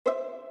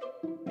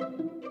This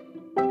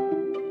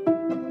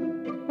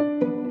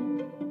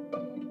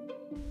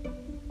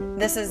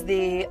is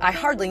the I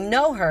Hardly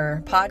Know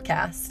Her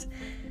podcast.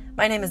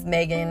 My name is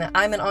Megan.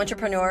 I'm an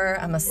entrepreneur.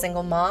 I'm a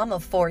single mom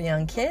of 4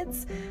 young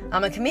kids.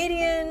 I'm a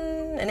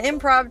comedian, an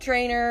improv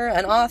trainer,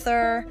 an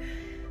author.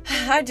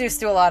 I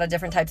just do a lot of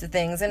different types of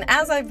things. And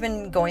as I've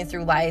been going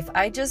through life,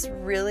 I just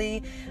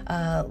really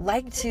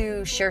like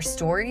to share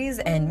stories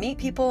and meet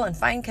people and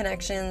find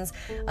connections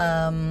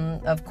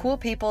of cool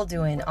people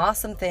doing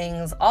awesome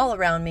things all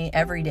around me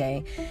every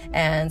day.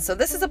 And so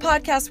this is a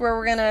podcast where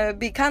we're going to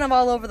be kind of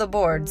all over the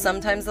board.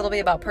 Sometimes it'll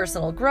be about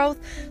personal growth.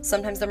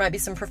 Sometimes there might be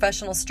some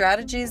professional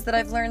strategies that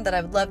I've learned that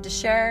I would love to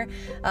share.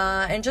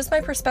 And just my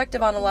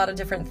perspective on a lot of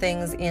different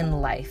things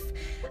in life.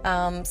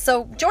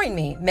 So join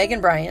me,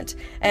 Megan Bryant,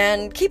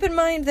 and keep in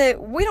mind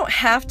that we don't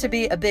have to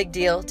be a big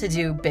deal to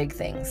do big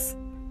things.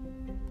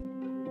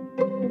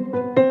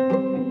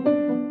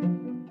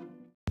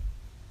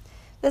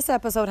 This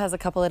episode has a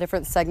couple of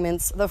different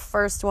segments. The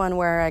first one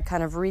where I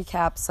kind of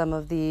recap some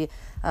of the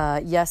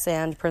yes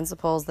and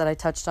principles that I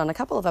touched on a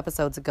couple of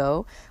episodes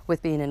ago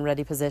with being in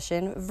ready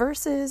position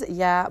versus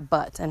yeah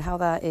but, and how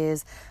that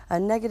is a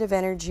negative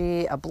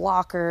energy, a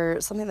blocker,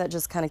 something that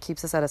just kind of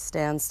keeps us at a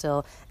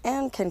standstill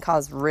and can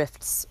cause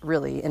rifts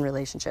really in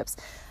relationships.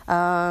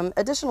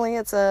 Additionally,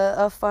 it's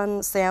a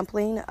fun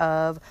sampling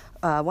of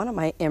one of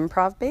my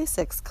improv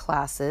basics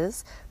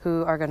classes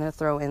who are going to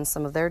throw in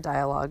some of their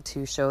dialogue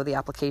to show the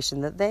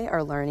application that they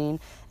are learning.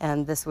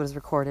 And this was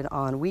recorded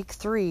on week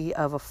 3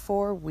 of a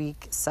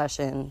 4-week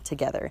session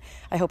together.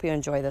 I hope you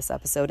enjoy this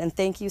episode. And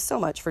thank you so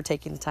much for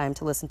taking the time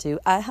to listen to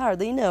I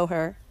Hardly Know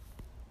Her.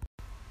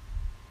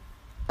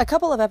 A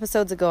couple of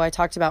episodes ago, I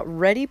talked about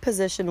ready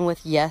position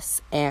with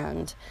yes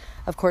and.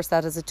 Of course,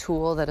 that is a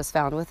tool that is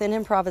found within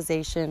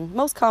improvisation,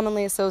 most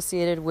commonly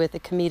associated with a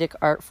comedic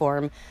art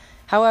form.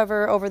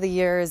 However, over the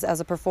years as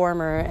a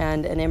performer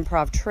and an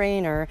improv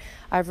trainer,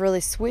 I've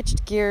really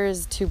switched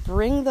gears to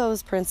bring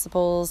those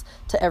principles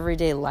to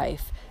everyday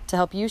life, to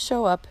help you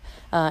show up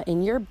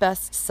in your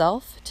best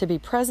self, to be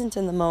present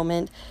in the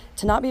moment,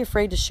 to not be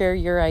afraid to share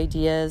your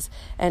ideas,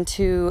 and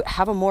to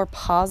have a more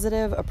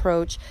positive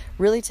approach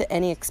really to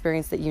any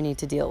experience that you need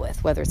to deal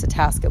with, whether it's a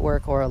task at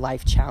work or a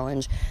life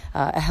challenge,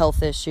 a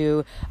health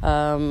issue,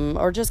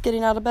 or just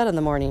getting out of bed in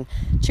the morning.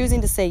 Choosing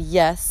to say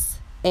yes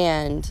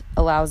and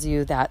allows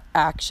you that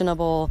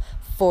actionable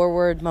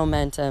forward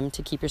momentum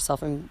to keep yourself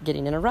from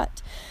getting in a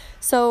rut.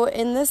 So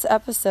in this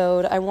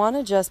episode, I want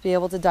to just be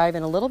able to dive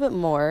in a little bit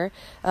more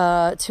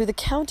to the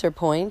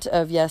counterpoint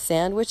of yes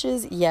and, which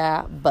is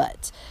yeah,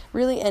 but.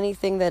 Really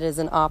anything that is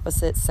an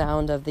opposite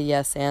sound of the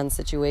yes and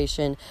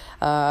situation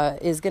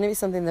is going to be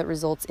something that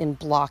results in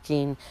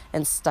blocking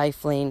and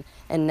stifling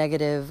and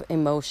negative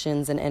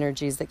emotions and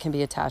energies that can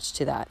be attached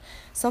to that.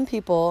 Some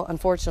people,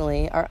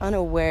 unfortunately, are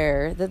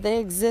unaware that they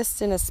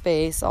exist in a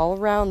space all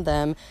around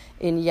them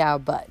in yeah,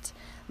 but.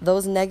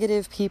 Those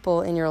negative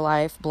people in your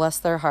life, bless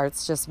their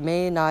hearts, just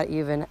may not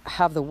even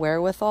have the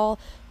wherewithal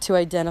to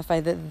identify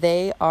that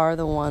they are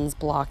the ones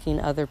blocking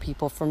other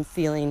people from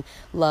feeling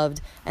loved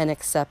and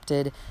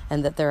accepted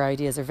and that their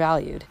ideas are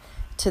valued.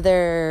 To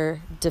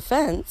their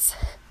defense,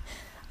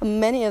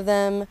 many of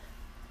them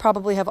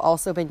probably have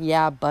also been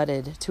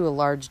yeah-butted to a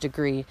large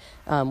degree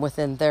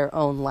within their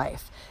own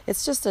life.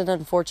 It's just an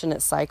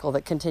unfortunate cycle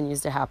that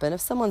continues to happen.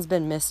 If someone's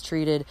been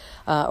mistreated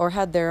or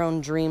had their own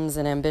dreams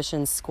and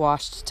ambitions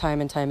squashed time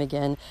and time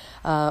again,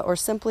 or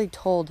simply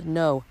told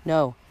no,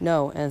 no,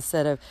 no,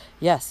 instead of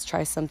yes,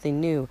 try something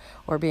new,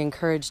 or be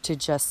encouraged to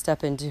just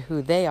step into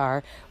who they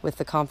are with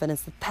the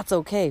confidence that that's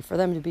okay for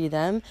them to be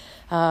them.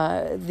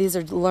 These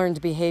are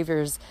learned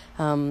behaviors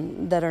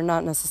that are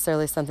not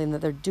necessarily something that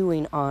they're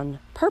doing on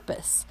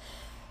purpose.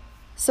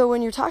 So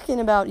when you're talking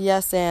about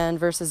yes and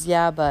versus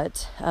yeah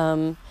but,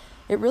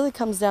 it really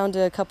comes down to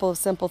a couple of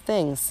simple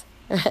things,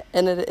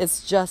 and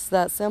it's just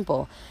that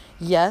simple.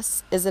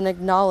 Yes is an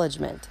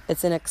acknowledgement.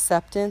 It's an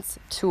acceptance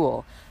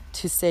tool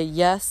to say,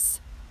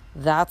 yes,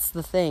 that's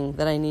the thing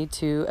that I need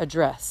to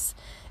address.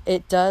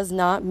 It does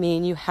not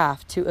mean you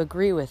have to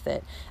agree with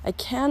it. I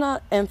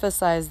cannot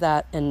emphasize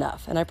that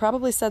enough, and I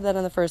probably said that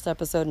in the first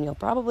episode, and you'll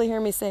probably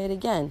hear me say it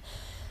again.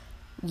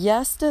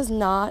 Yes does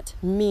not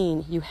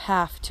mean you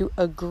have to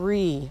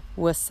agree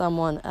with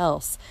someone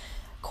else.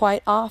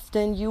 Quite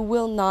often, you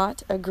will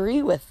not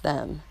agree with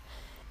them.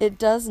 It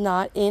does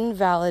not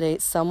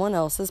invalidate someone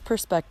else's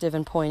perspective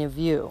and point of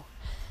view.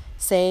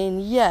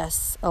 Saying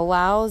yes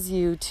allows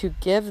you to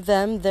give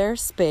them their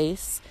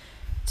space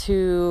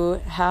to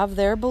have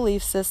their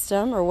belief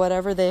system or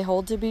whatever they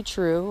hold to be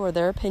true or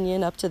their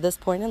opinion up to this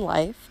point in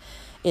life,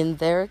 in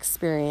their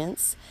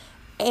experience,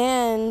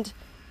 and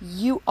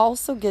you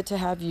also get to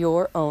have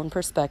your own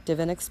perspective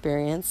and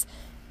experience,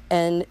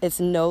 and it's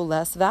no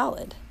less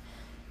valid.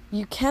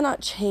 You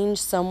cannot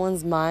change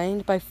someone's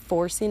mind by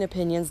forcing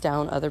opinions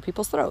down other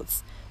people's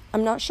throats.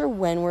 I'm not sure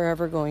when we're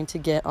ever going to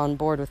get on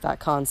board with that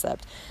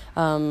concept.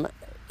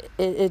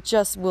 It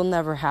just will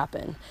never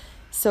happen.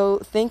 So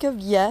think of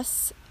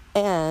yes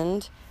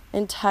and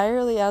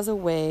entirely as a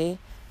way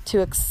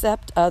to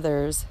accept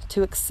others,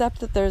 to accept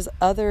that there's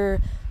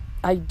other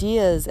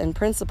ideas and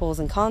principles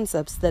and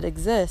concepts that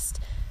exist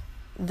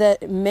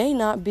that may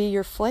not be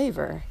your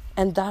flavor,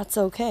 and that's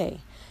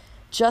okay.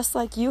 Just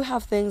like you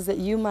have things that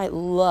you might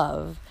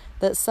love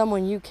that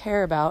someone you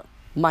care about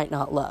might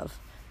not love.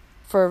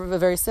 For a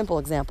very simple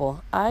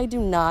example, I do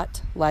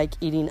not like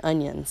eating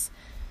onions.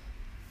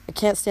 I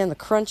can't stand the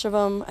crunch of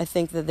them. I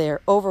think that they're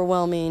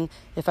overwhelming.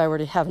 If I were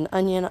to have an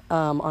onion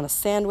on a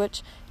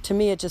sandwich, to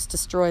me it just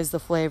destroys the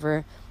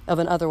flavor of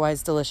an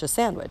otherwise delicious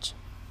sandwich.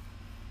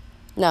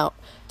 Now,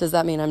 does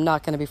that mean I'm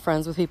not going to be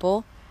friends with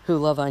people who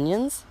love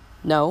onions?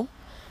 No.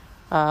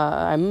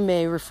 I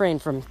may refrain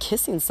from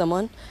kissing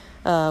someone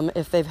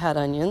if they've had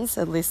onions,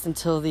 at least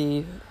until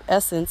the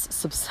essence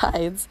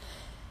subsides.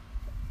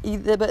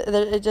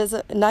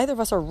 But neither of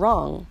us are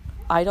wrong.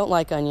 I don't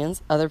like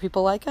onions. Other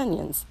people like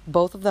onions.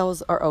 Both of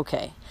those are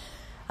okay.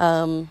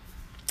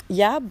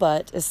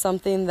 But is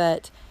something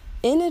that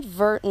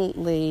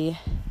inadvertently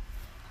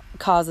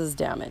causes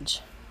damage.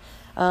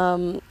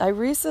 I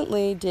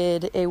recently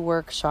did a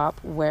workshop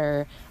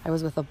where I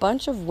was with a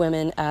bunch of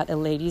women at a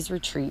ladies'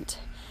 retreat.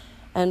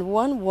 And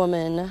one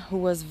woman who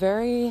was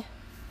very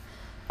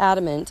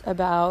adamant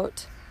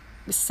about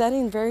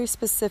setting very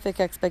specific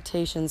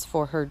expectations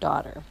for her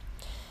daughter.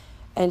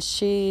 And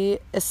she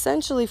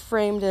essentially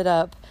framed it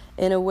up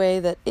in a way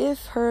that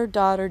if her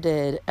daughter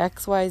did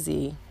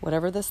XYZ,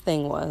 whatever this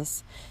thing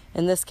was,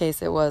 in this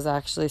case it was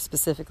actually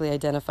specifically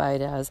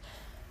identified as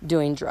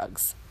doing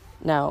drugs.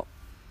 Now,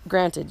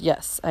 granted,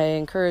 yes, I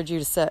encourage you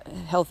to set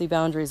healthy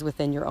boundaries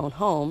within your own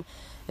home.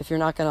 If you're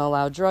not going to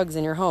allow drugs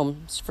in your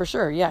home, for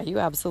sure, yeah, you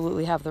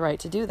absolutely have the right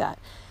to do that.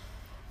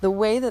 The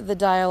way that the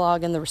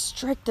dialogue and the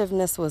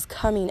restrictiveness was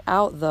coming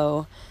out,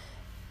 though,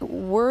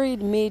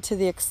 worried me to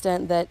the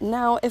extent that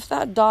now if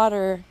that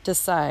daughter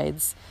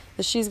decides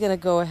that she's going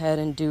to go ahead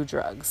and do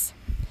drugs,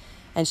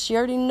 and she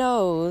already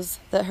knows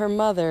that her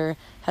mother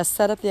has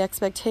set up the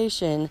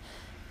expectation,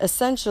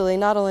 essentially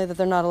not only that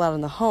they're not allowed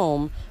in the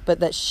home, but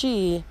that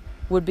she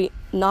would be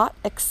not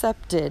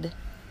accepted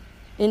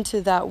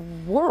into that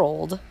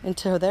world,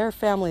 into their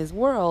family's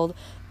world,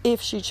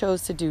 if she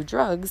chose to do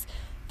drugs,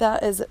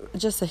 that is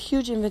just a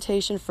huge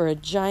invitation for a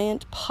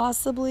giant,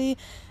 possibly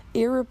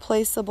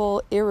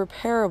irreplaceable,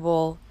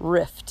 irreparable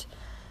rift.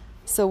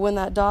 So when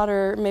that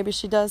daughter, maybe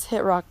she does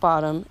hit rock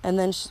bottom, and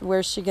then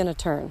where's she going to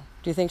turn?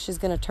 Do you think she's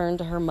going to turn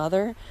to her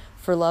mother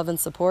for love and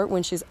support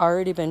when she's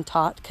already been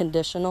taught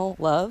conditional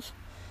love?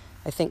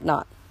 I think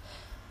not.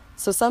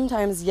 So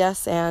sometimes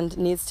yes and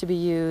needs to be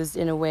used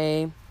in a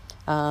way,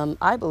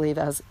 I believe,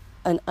 as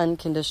an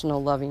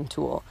unconditional loving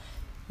tool.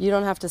 You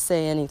don't have to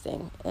say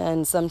anything.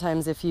 And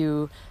sometimes if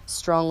you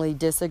strongly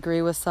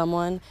disagree with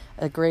someone,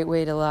 a great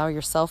way to allow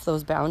yourself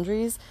those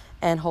boundaries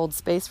and hold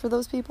space for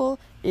those people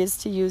is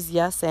to use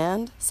yes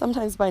and,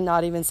 sometimes by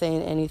not even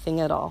saying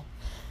anything at all.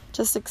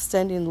 Just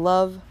extending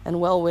love and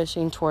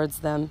well-wishing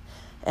towards them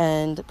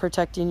and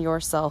protecting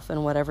yourself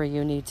and whatever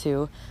you need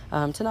to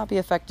not be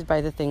affected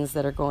by the things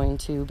that are going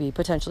to be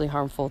potentially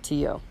harmful to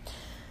you.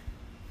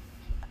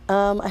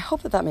 I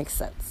hope that makes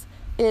sense.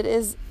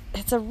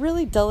 It's a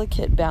really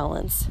delicate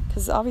balance,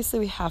 because obviously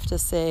we have to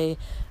say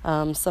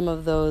some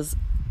of those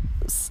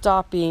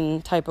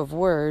stopping type of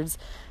words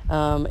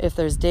if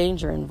there's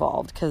danger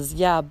involved, because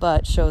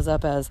but shows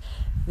up as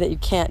that you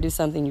can't do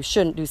something, you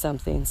shouldn't do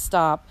something,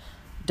 stop,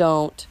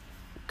 don't,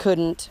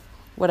 couldn't,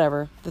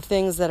 whatever. The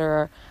things that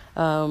are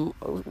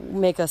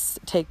make us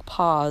take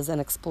pause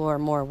and explore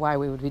more why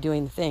we would be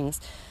doing the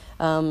things.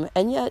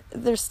 And yet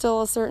there's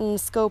still a certain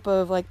scope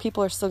of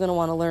people are still going to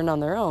want to learn on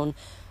their own.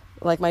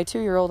 Like my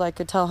 2-year-old, I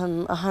could tell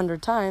him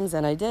 100 times,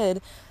 and I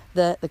did,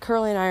 that the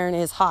curling iron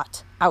is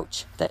hot.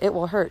 Ouch, that it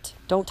will hurt.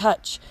 Don't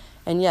touch.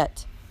 And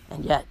yet,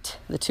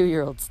 the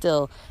 2-year-old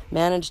still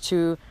managed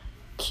to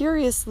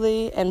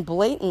curiously and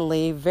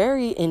blatantly,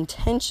 very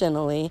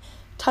intentionally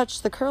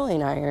touch the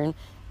curling iron,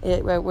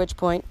 at which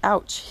point,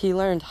 ouch, he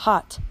learned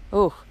hot.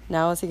 Oh,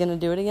 now is he going to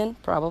do it again?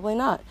 Probably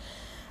not.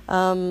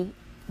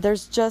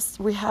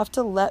 We have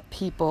to let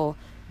people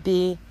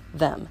be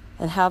them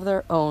and have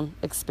their own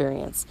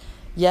experience.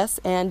 Yes,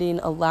 anding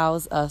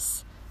allows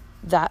us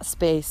that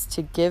space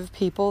to give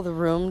people the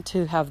room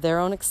to have their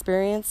own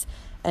experience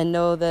and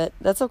know that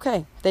that's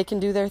okay. They can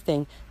do their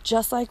thing,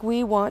 just like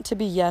we want to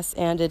be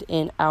yes-anded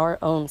in our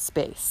own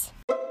space.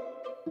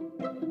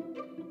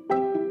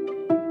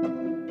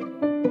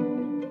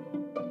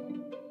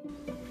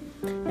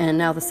 And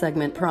now the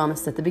segment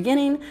promised at the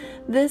beginning.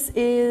 This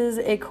is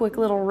a quick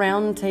little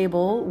round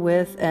table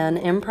with an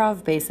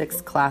improv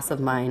basics class of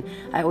mine.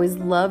 I always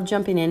love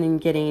jumping in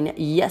and getting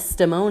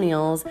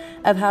yes-testimonials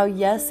of how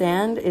yes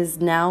and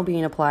is now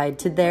being applied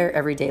to their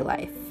everyday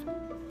life.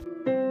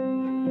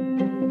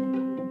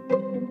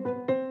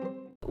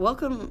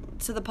 Welcome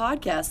to the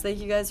podcast. Thank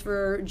you guys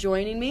for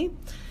joining me.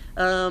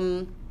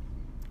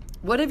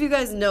 What have you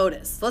guys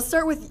noticed? Let's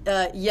start with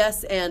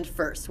yes and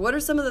first. What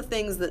are some of the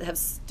things that have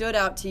stood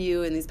out to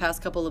you in these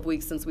past couple of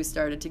weeks since we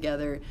started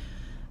together?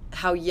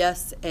 How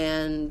yes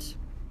and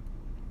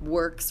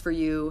works for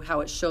you, how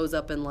it shows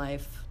up in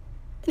life.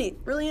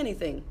 Really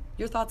anything.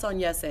 Your thoughts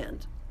on yes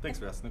and. Thanks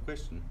for asking the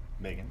question,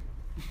 Megan.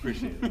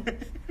 Appreciate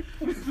it.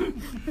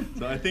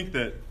 So I think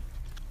that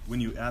when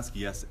you ask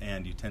yes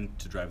and, you tend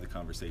to drive the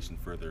conversation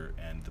further,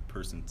 and the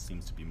person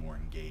seems to be more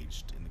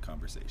engaged in the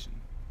conversation.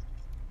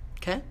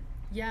 Okay.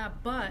 Yeah,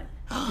 but.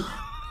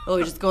 Oh,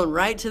 you're just going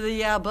right to the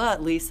yeah,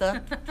 but,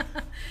 Lisa.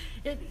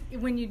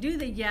 When you do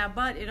the yeah,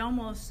 but, it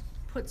almost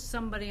puts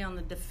somebody on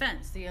the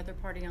defense, the other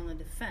party on the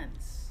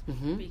defense,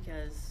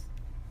 because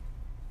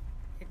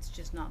it's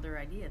just not their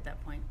idea at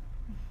that point.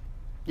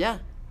 Yeah.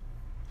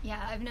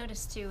 Yeah, I've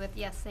noticed too with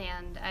yes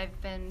and, I've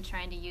been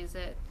trying to use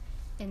it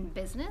in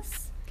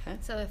business. Okay.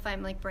 So if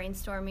I'm like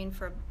brainstorming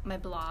for my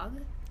blog,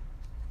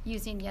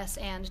 using yes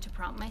and to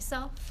prompt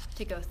myself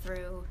to go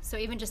through. So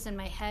even just in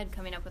my head,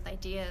 coming up with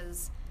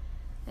ideas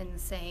and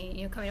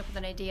saying, coming up with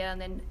an idea and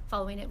then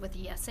following it with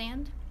yes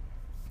and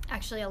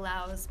actually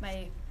allows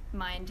my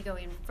mind to go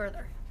even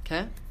further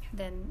Okay.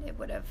 than it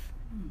would have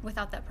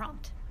without that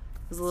prompt.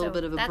 It's a little So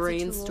bit of a that's a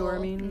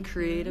brainstorming, tool.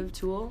 creative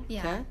tool. Yeah.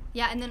 Okay.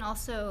 Yeah, and then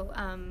also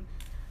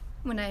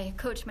when I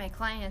coach my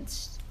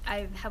clients,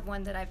 I have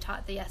one that I've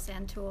taught the yes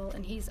and tool,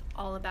 and he's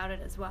all about it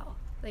as well.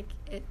 Like,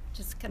 it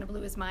just kind of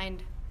blew his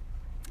mind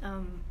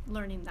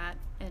learning that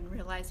and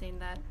realizing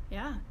that,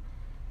 yeah,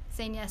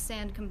 saying yes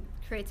and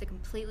creates a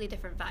completely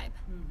different vibe.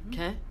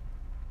 Okay.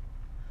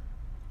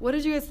 What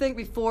did you guys think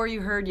before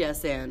you heard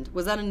yes and?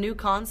 Was that a new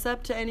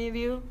concept to any of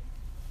you?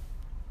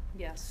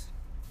 Yes.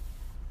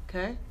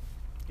 Okay.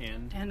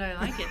 And I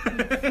like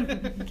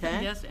it.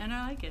 Okay. Yes, and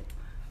I like it.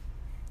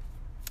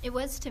 It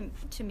was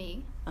to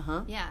me.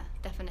 Uh-huh. Yeah,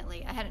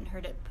 definitely. I hadn't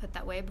heard it put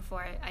that way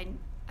before.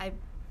 I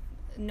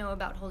know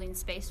about holding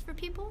space for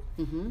people,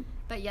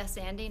 but yes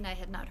anding I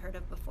had not heard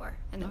of before,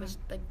 and it was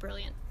like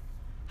brilliant.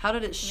 How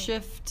did it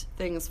shift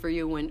things for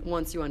you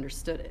once you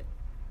understood it?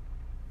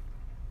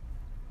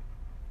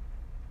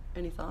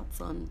 Any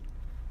thoughts on,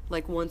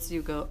 like, once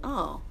you go,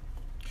 oh,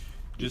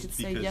 you could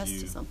say yes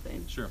to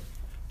something? Sure.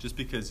 Just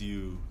because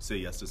you say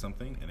yes to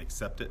something and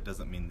accept it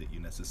doesn't mean that you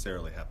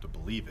necessarily have to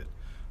believe it,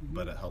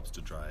 but it helps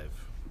to drive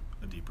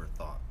a deeper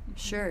thought.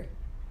 Sure.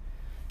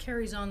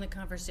 Carries on the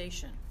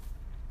conversation.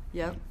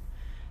 Yep.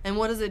 And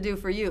what does it do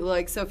for you?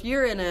 Like, so if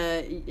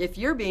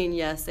you're being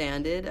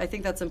yes-anded, I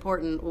think that's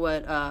important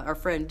what our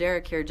friend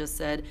Derek here just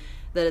said,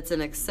 that it's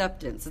an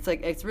acceptance. It's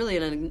like, it's really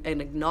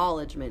an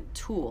acknowledgement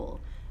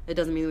tool. It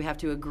doesn't mean we have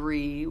to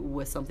agree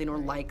with something or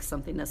like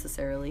something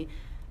necessarily.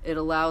 It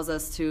allows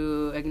us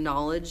to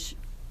acknowledge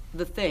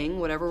the thing,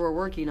 whatever we're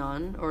working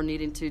on or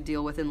needing to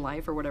deal with in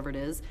life or whatever it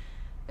is,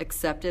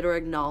 accept it or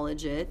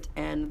acknowledge it,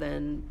 and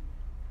then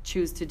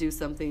choose to do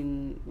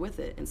something with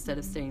it instead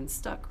of staying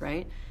stuck,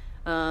 right?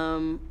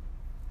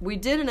 We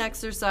did an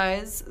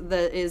exercise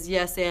that is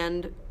yes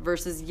and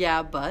versus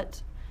yeah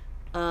but.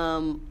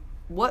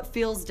 What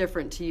feels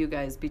different to you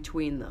guys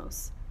between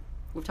those?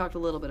 We've talked a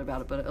little bit about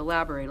it, but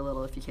elaborate a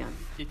little if you can.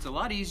 It's a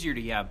lot easier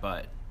to yeah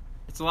but.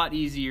 It's a lot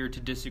easier to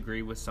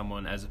disagree with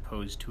someone as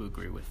opposed to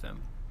agree with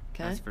them.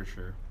 Okay. That's for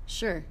sure.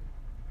 Sure.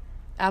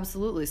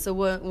 Absolutely. So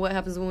what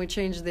happens when we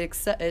change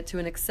it to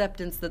an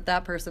acceptance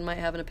that person might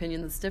have an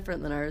opinion that's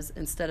different than ours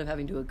instead of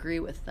having to agree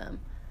with them?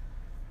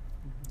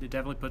 It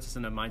definitely puts us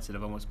in a mindset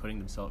of almost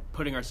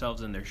putting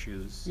ourselves in their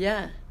shoes.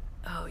 Yeah.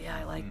 Oh, yeah,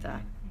 I like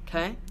that.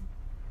 Okay.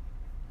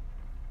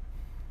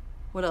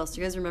 What else?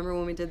 Do you guys remember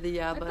when we did the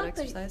yeah but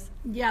exercise?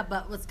 Yeah,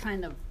 but was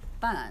kind of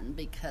fun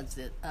because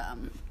it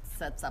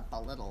sets up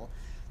a little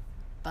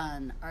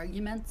fun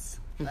arguments.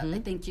 But I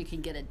think you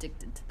can get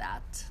addicted to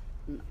that.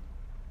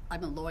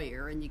 I'm a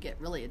lawyer, and you get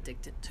really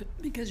addicted to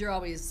because you're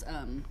always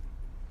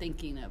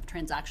thinking of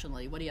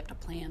transactionally, what do you have to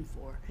plan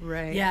for?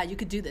 Right. Yeah, you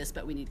could do this,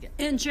 but we need to get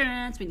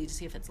insurance. We need to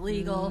see if it's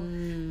legal,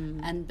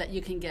 but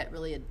you can get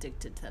really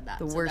addicted to that.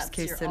 The worst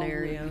case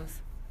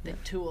scenarios. The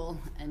tool,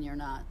 and you're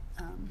not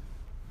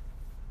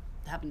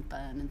having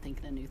fun and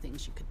thinking of new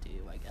things you could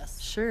do, I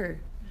guess. Sure.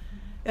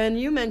 And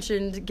you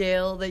mentioned,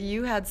 Gail, that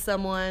you had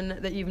someone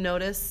that you've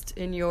noticed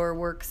in your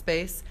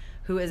workspace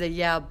who is a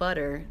yeah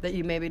butter that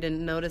you maybe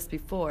didn't notice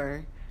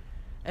before.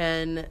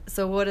 And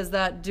so what does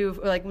that do?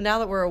 Like, now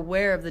that we're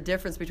aware of the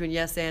difference between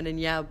yes and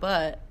yeah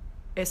but,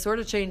 it sort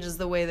of changes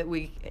the way that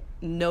we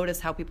notice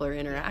how people are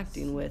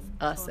interacting with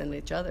us and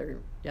each other.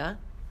 Yeah?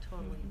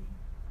 Totally.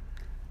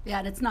 Yeah,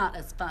 and it's not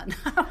as fun.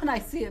 When I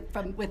see it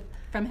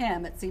from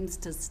him, it seems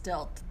to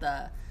stilt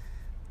the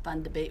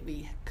fun debate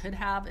we could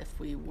have if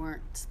we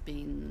weren't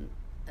being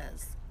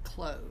as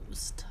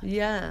closed.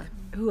 Yeah.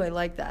 Ooh, I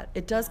like that.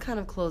 It does kind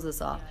of close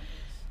us off.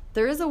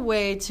 There is a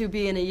way to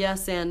be in a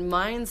yes and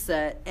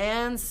mindset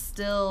and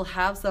still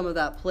have some of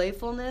that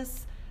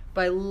playfulness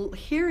by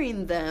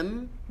hearing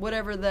them,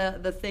 whatever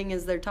the thing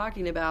is they're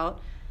talking about,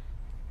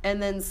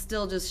 and then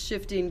still just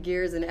shifting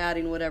gears and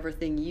adding whatever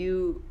thing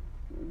you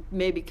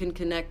maybe can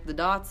connect the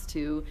dots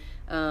to.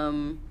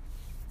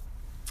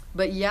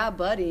 But yeah,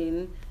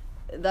 budding,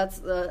 that's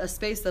a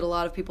space that a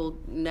lot of people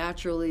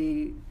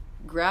naturally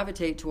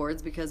gravitate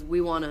towards because we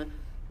want to,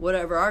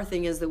 whatever our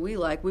thing is that we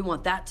like, we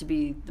want that to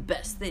be the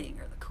best thing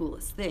or the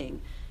coolest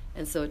thing.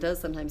 And so it does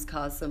sometimes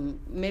cause some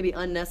maybe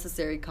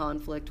unnecessary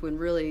conflict when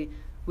really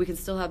we can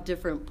still have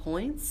different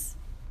points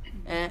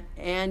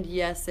and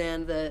yes,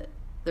 and the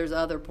there's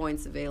other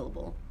points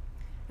available.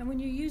 And when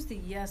you use the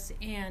yes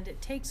and,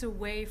 it takes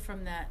away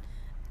from that.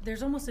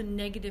 There's almost a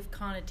negative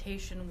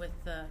connotation with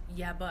the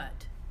yeah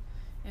but.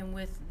 And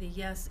with the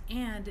yes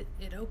and,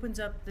 it opens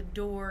up the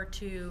door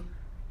to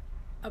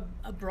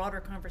a broader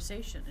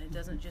conversation. It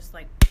doesn't just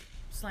like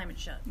slam it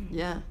shut.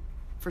 Yeah,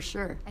 for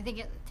sure. I think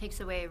it takes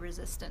away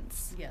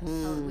resistance. Yes.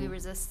 We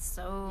resist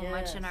so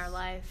much in our Yes.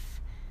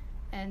 life.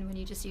 And when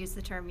you just use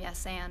the term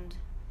yes and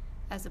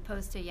as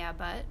opposed to yeah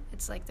but,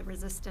 it's like the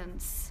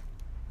resistance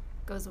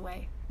goes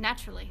away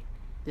naturally.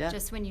 Yeah.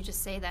 Just when you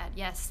just say that,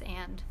 yes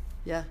and.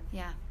 Yeah.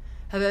 Yeah.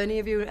 Have any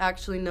of you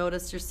actually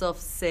noticed yourself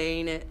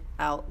saying it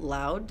out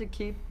loud to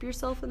keep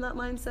yourself in that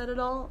mindset at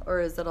all? Or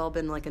has it all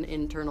been like an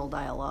internal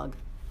dialogue?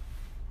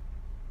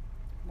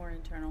 More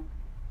internal.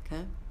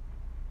 Okay.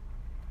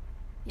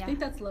 Yeah. I think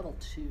that's level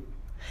 2.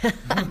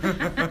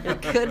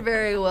 It could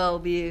very well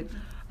be.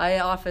 I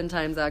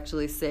oftentimes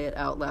actually say it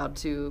out loud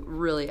to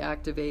really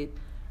activate,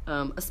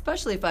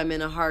 especially if I'm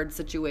in a hard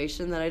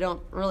situation that I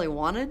don't really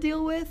want to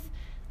deal with.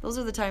 Those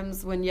are the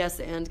times when yes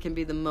and can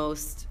be the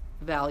most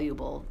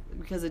valuable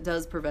because it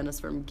does prevent us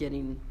from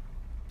getting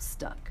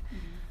stuck.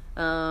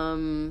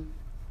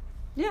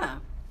 Yeah,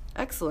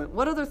 excellent.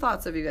 What other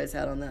thoughts have you guys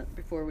had on that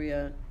before we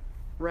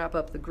wrap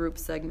up the group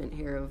segment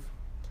here of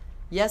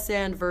yes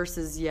and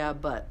versus yeah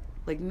but?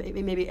 Like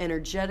maybe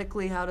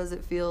energetically, how does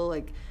it feel?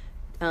 Like,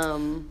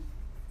 It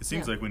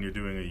seems Yeah. like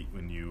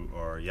when you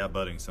are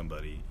butting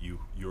somebody,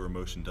 your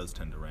emotion does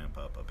tend to ramp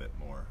up a bit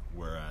more.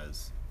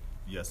 Whereas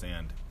yes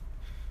and,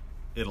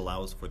 it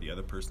allows for the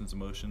other person's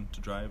emotion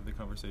to drive the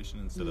conversation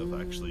instead of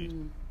actually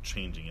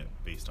changing it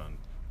based on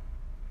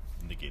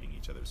negating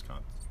each other's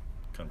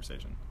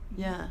conversation.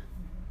 yeah,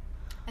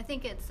 I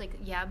think it's like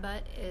yeah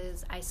but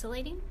is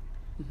isolating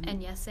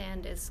and yes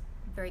and is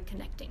very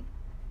connecting.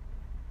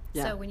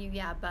 Yeah. So when you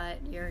yeah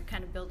but, you're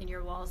kind of building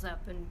your walls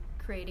up and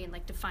creating,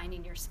 like,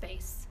 defining your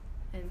space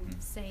and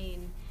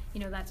saying, you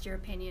know, that's your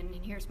opinion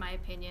and here's my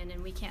opinion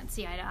and we can't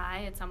see eye to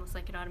eye. It's almost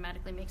like it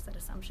automatically makes that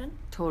assumption.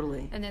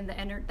 totally. And then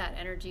that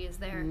energy is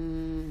there.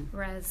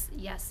 Whereas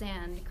yes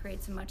and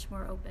creates a much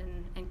more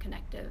open and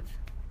connective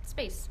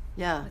space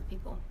Yeah. with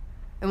people.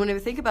 And when we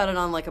think about it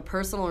on like a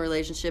personal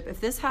relationship, if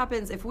this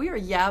happens, if we are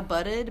yeah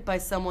butted by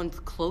someone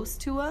close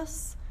to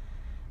us,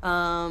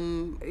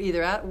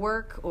 either at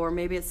work or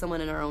maybe it's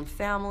someone in our own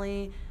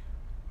family,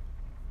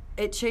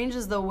 it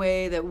changes the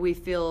way that we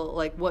feel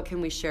like, what can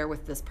we share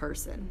with this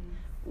person?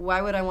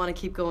 Why would I want to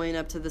keep going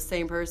up to the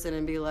same person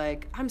and be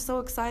like, I'm so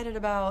excited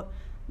about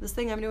this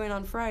thing I'm doing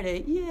on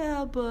Friday.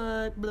 Yeah,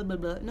 but blah, blah,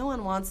 blah. No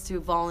one wants to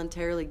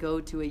voluntarily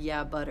go to a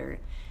yeah butter.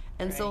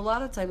 And so a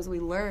lot of times we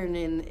learn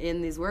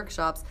in these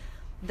workshops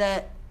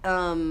that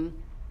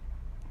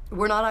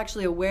we're not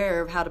actually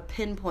aware of how to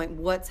pinpoint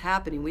what's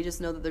happening. We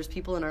just know that there's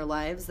people in our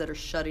lives that are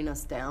shutting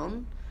us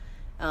down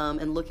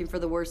and looking for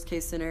the worst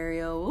case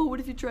scenario. Oh, what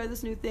if you try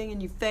this new thing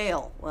and you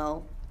fail?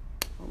 Well,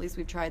 at least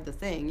we've tried the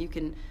thing. You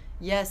can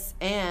yes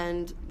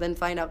and then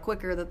find out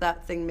quicker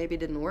that thing maybe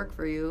didn't work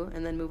for you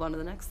and then move on to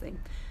the next thing.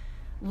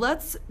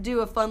 Let's do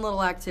a fun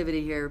little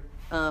activity here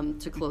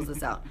to close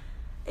this out.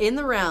 In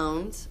the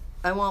round,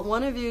 I want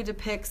one of you to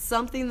pick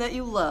something that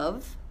you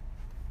love.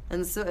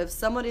 And so if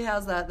somebody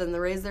has that, then they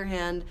raise their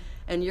hand,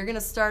 and you're going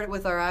to start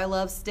with our I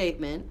love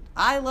statement.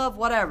 I love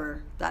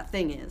whatever that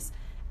thing is.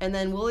 And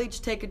then we'll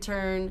each take a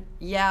turn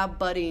yeah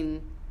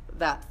butting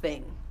that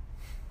thing.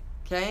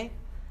 Okay?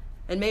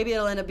 And maybe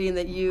it'll end up being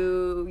that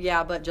you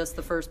yeah but just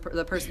the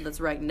person that's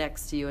right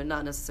next to you and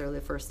not necessarily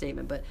the first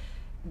statement. But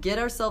get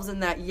ourselves in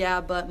that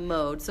yeah but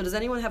mode. So does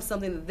anyone have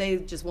something that they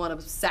just want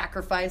to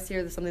sacrifice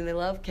here, that's something they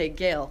love? Okay,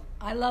 Gail.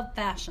 I love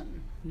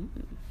fashion.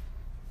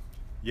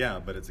 Yeah,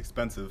 but it's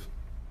expensive.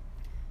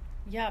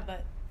 Yeah,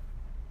 but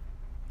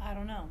I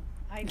don't know.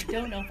 I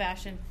don't know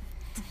fashion.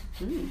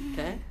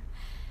 Okay.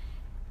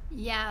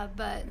 Yeah,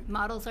 but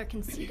models are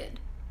conceited.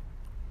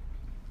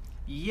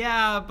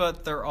 Yeah,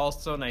 but they're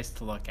also nice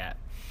to look at.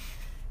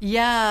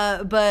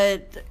 Yeah,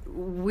 but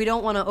we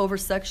don't want to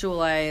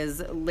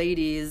over-sexualize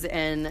ladies,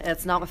 and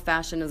that's not what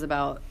fashion is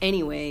about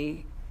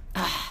anyway.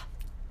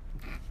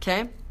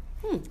 Okay?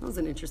 That was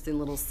an interesting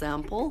little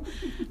sample.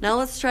 Now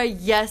let's try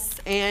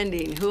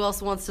yes-anding. Who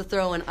else wants to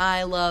throw an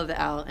I love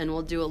out? And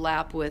we'll do a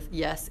lap with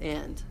yes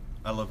and.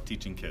 I love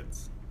teaching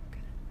kids.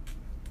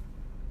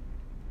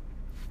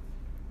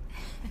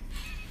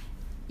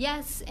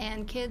 Yes,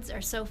 and kids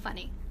are so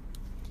funny.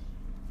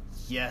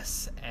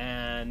 Yes,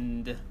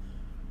 and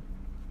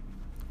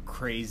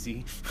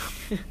crazy.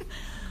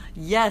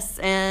 Yes,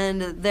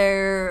 and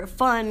their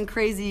fun,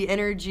 crazy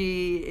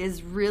energy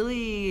is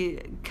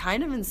really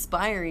kind of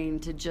inspiring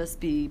to just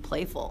be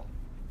playful.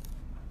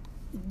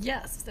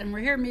 Yes, and we're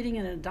here meeting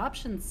in an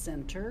adoption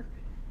center,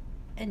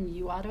 and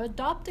you ought to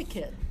adopt a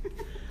kid.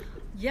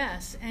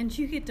 Yes, and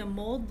you get to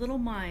mold little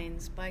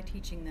minds by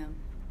teaching them.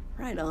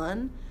 Right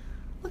on.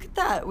 Look at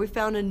that. We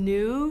found a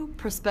new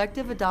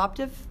prospective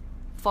adoptive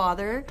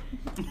father.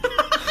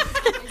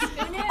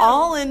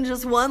 All in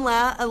just one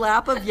a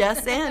lap of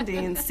yes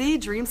anding. See,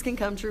 dreams can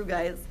come true,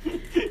 guys.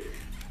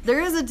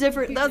 There is a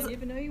different. You That's didn't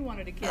even know you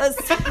wanted a kid.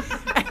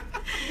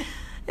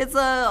 It's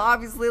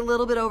obviously a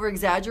little bit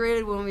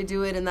over-exaggerated when we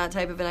do it in that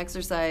type of an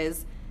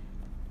exercise.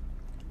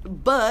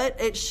 But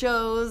it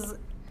shows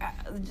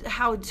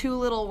how 2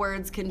 little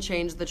words can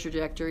change the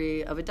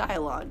trajectory of a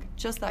dialogue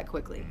just that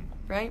quickly,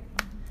 right?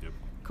 Yep.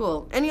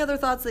 Cool. Any other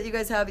thoughts that you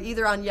guys have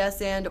either on yes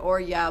and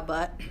or yeah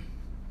but?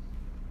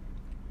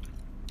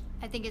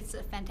 I think it's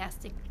a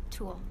fantastic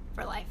tool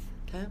for life,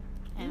 Okay.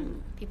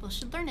 and people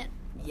should learn it.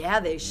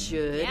 Yeah, they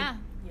should. Yeah.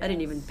 I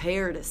didn't even pay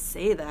her to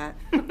say that.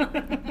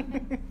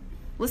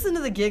 Listen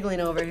to the giggling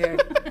over here.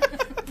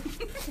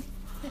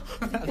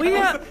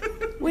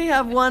 We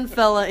have one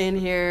fella in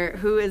here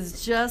who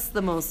is just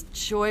the most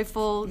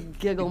joyful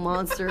giggle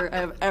monster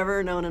I've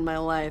ever known in my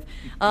life.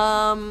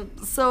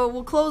 So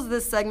we'll close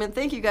this segment.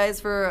 Thank you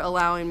guys for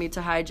allowing me to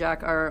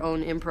hijack our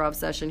own improv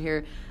session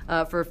here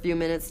for a few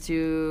minutes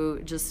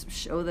to just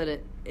show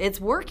that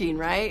it's working,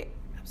 right?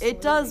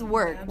 It does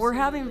work. We're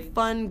having Absolutely.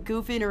 fun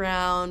goofing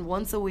around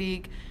once a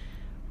week,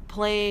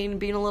 playing,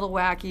 being a little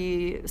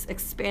wacky,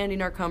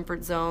 expanding our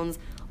comfort zones,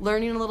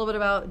 learning a little bit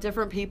about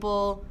different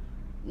people,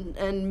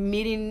 and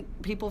meeting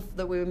people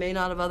that we may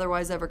not have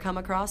otherwise ever come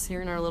across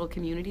here in our little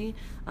community.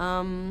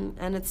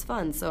 And it's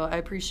fun. So I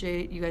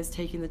appreciate you guys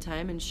taking the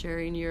time and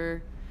sharing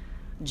your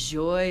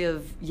joy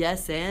of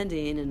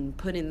yes-anding and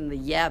putting the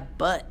yeah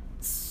but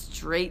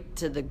straight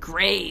to the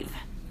grave.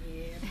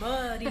 Yeah,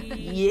 buddy.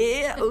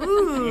 Yeah,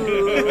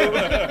 ooh.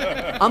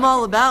 I'm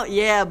all about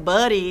yeah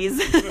buddies.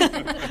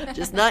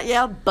 Just not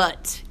yeah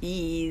but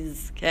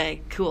ease.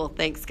 Okay, cool.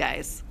 Thanks,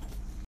 guys.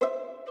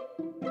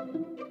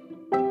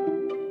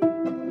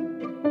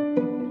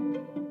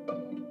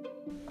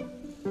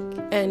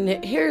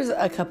 And here's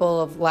a couple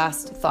of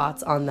last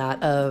thoughts on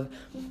that of,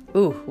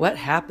 what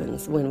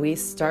happens when we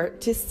start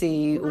to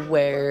see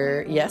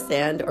where yes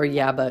and or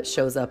yeah but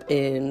shows up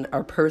in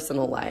our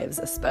personal lives,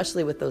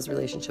 especially with those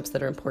relationships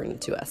that are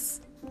important to us.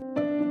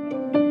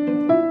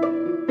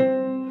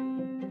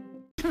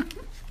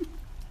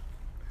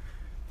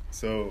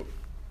 So,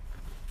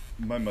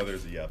 my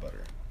mother's a yeah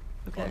butter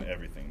Okay. on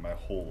everything, my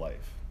whole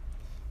life.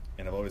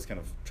 And I've always kind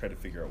of tried to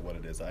figure out what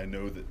it is. I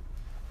know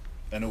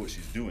what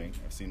she's doing.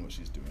 I've seen what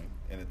she's doing.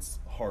 And it's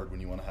hard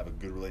when you want to have a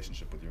good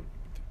relationship with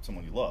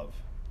someone you love.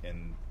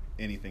 And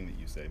anything that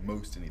you say,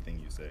 most anything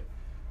you say,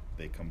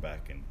 they come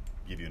back and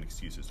give you an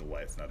excuse as to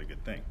why it's not a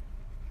good thing.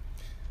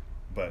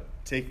 But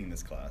taking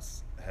this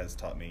class has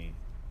taught me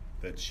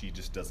that she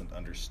just doesn't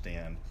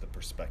understand the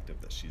perspective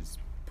that she's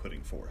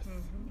putting forth.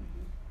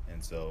 Mm-hmm.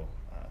 And so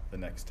the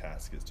next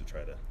task is to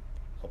try to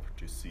help her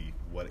to see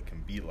what it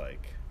can be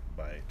like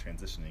by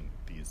transitioning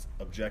these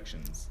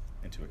objections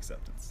into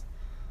acceptance.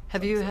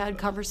 Have you had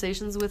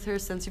conversations with her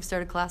since you've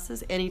started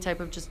classes? Any type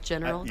of just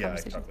general I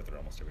conversation? talk with her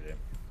almost every day.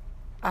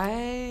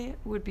 I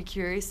would be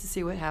curious to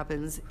see what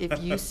happens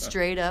if you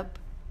straight up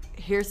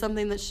hear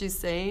something that she's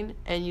saying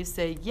and you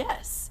say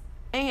yes,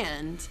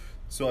 and...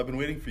 So I've been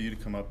waiting for you to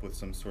come up with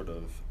some sort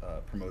of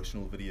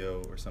promotional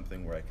video or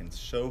something where I can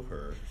show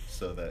her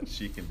so that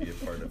she can be a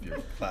part of your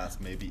class,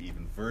 maybe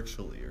even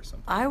virtually or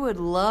something. I would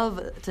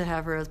love to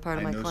have her as part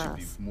of my I know class.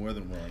 she'd be more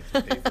than willing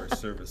to pay for a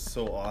service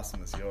so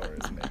awesome as yours,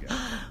 Megan.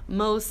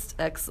 Most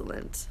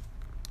excellent.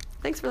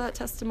 Thanks for that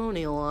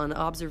testimonial on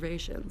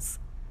observations.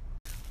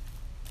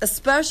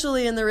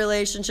 Especially in the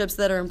relationships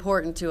that are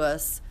important to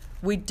us,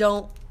 we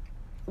don't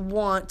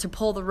want to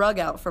pull the rug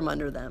out from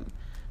under them.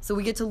 So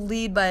we get to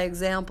lead by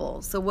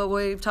example. So what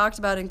we've talked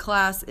about in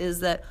class is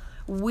that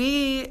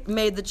we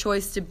made the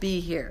choice to be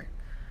here.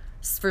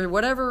 For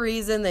whatever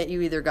reason that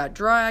you either got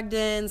dragged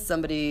in,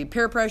 somebody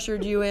peer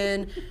pressured you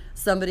in,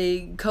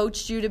 somebody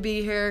coached you to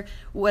be here,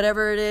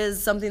 whatever it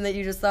is, something that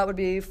you just thought would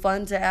be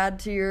fun to add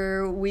to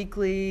your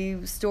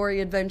weekly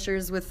story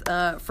adventures with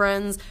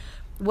friends,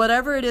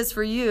 whatever it is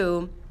for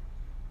you,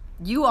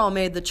 you all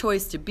made the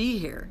choice to be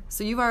here.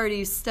 So you've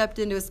already stepped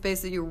into a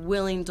space that you're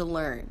willing to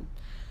learn.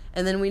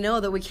 And then we know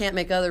that we can't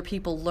make other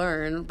people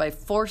learn by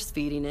force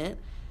feeding it.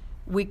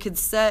 We could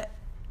set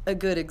a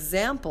good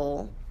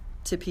example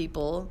to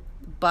people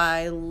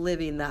by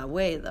living that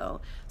way, though.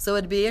 So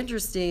it'd be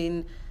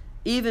interesting,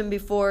 even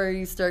before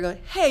you start going,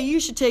 hey, you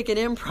should take an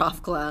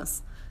improv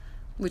class,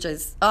 which I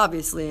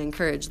obviously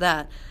encourage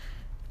that.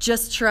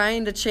 Just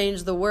trying to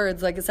change the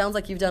words. Like, it sounds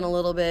like you've done a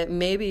little bit,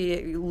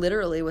 maybe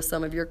literally with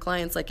some of your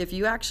clients. Like, if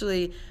you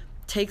actually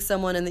take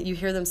someone and that you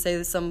hear them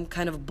say some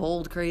kind of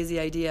bold, crazy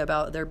idea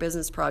about their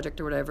business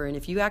project or whatever, and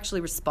if you actually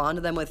respond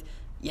to them with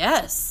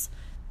yes,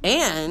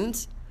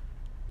 and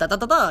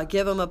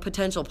give them a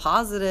potential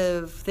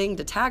positive thing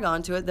to tag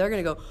onto it, they're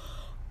going to go,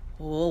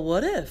 well,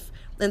 what if?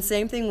 And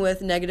same thing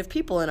with negative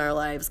people in our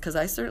lives, because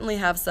I certainly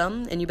have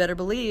some, and you better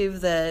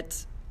believe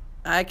that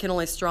I can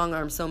only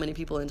strong-arm so many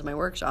people into my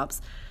workshops.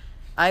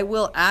 I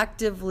will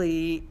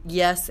actively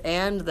yes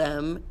and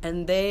them,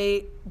 and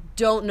they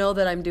don't know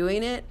that I'm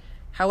doing it.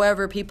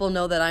 However, people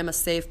know that I'm a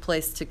safe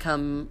place to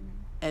come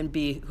and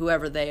be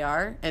whoever they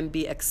are and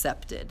be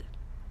accepted.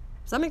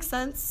 Does that make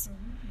sense?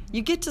 Mm-hmm.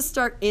 You get to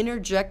start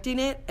interjecting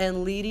it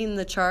and leading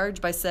the charge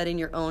by setting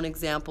your own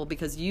example,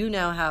 because you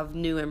now have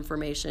new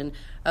information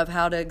of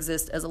how to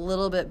exist as a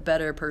little bit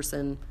better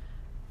person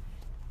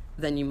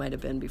than you might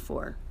have been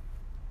before.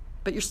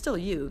 But you're still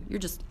you. You're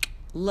just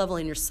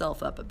leveling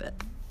yourself up a bit.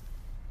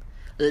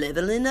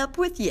 Leveling up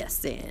with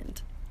Yes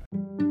And.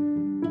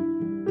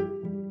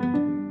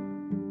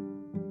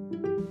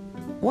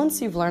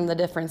 Once you've learned the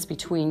difference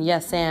between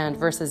yes and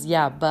versus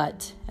yeah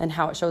but and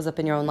how it shows up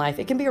in your own life,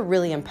 it can be a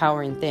really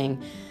empowering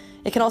thing.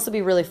 It can also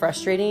be really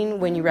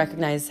frustrating when you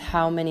recognize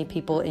how many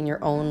people in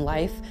your own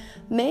life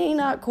may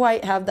not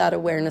quite have that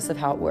awareness of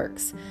how it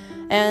works.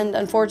 And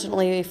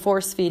unfortunately,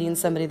 force-feeding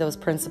somebody those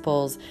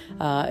principles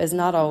is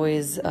not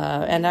always,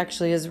 and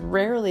actually is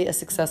rarely a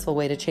successful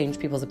way to change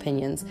people's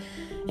opinions.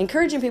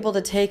 Encouraging people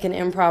to take an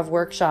improv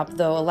workshop,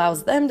 though,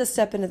 allows them to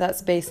step into that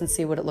space and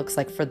see what it looks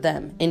like for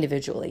them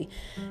individually.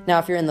 Now,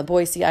 if you're in the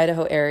Boise,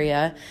 Idaho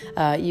area,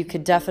 you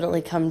could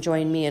definitely come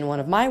join me in one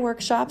of my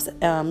workshops.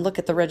 Look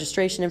at the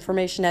registration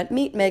information at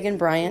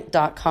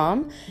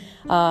meetmeganbryant.com.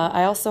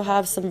 I also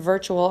have some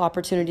virtual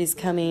opportunities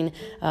coming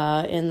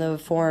in the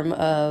form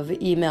of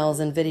emails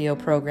and video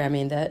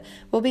programming that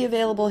will be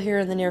available here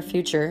in the near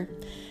future.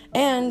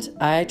 And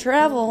I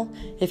travel.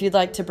 If you'd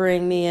like to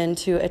bring me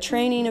into a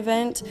training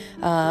event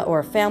or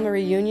a family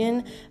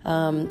reunion,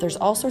 there's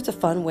all sorts of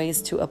fun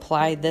ways to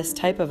apply this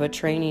type of a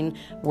training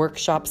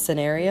workshop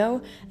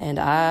scenario, and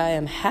I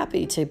am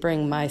happy to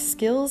bring my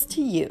skills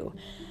to you.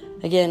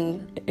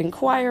 Again,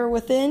 inquire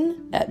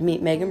within at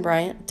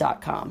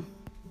meetmeganbryant.com.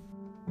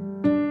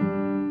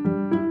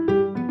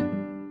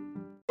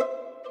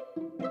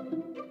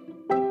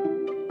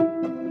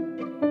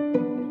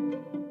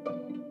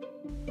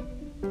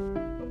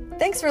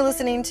 Thanks for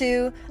listening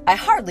to I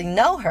Hardly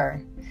Know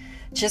Her.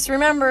 Just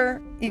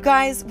remember, you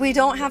guys, we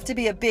don't have to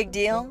be a big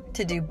deal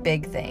to do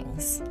big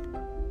things.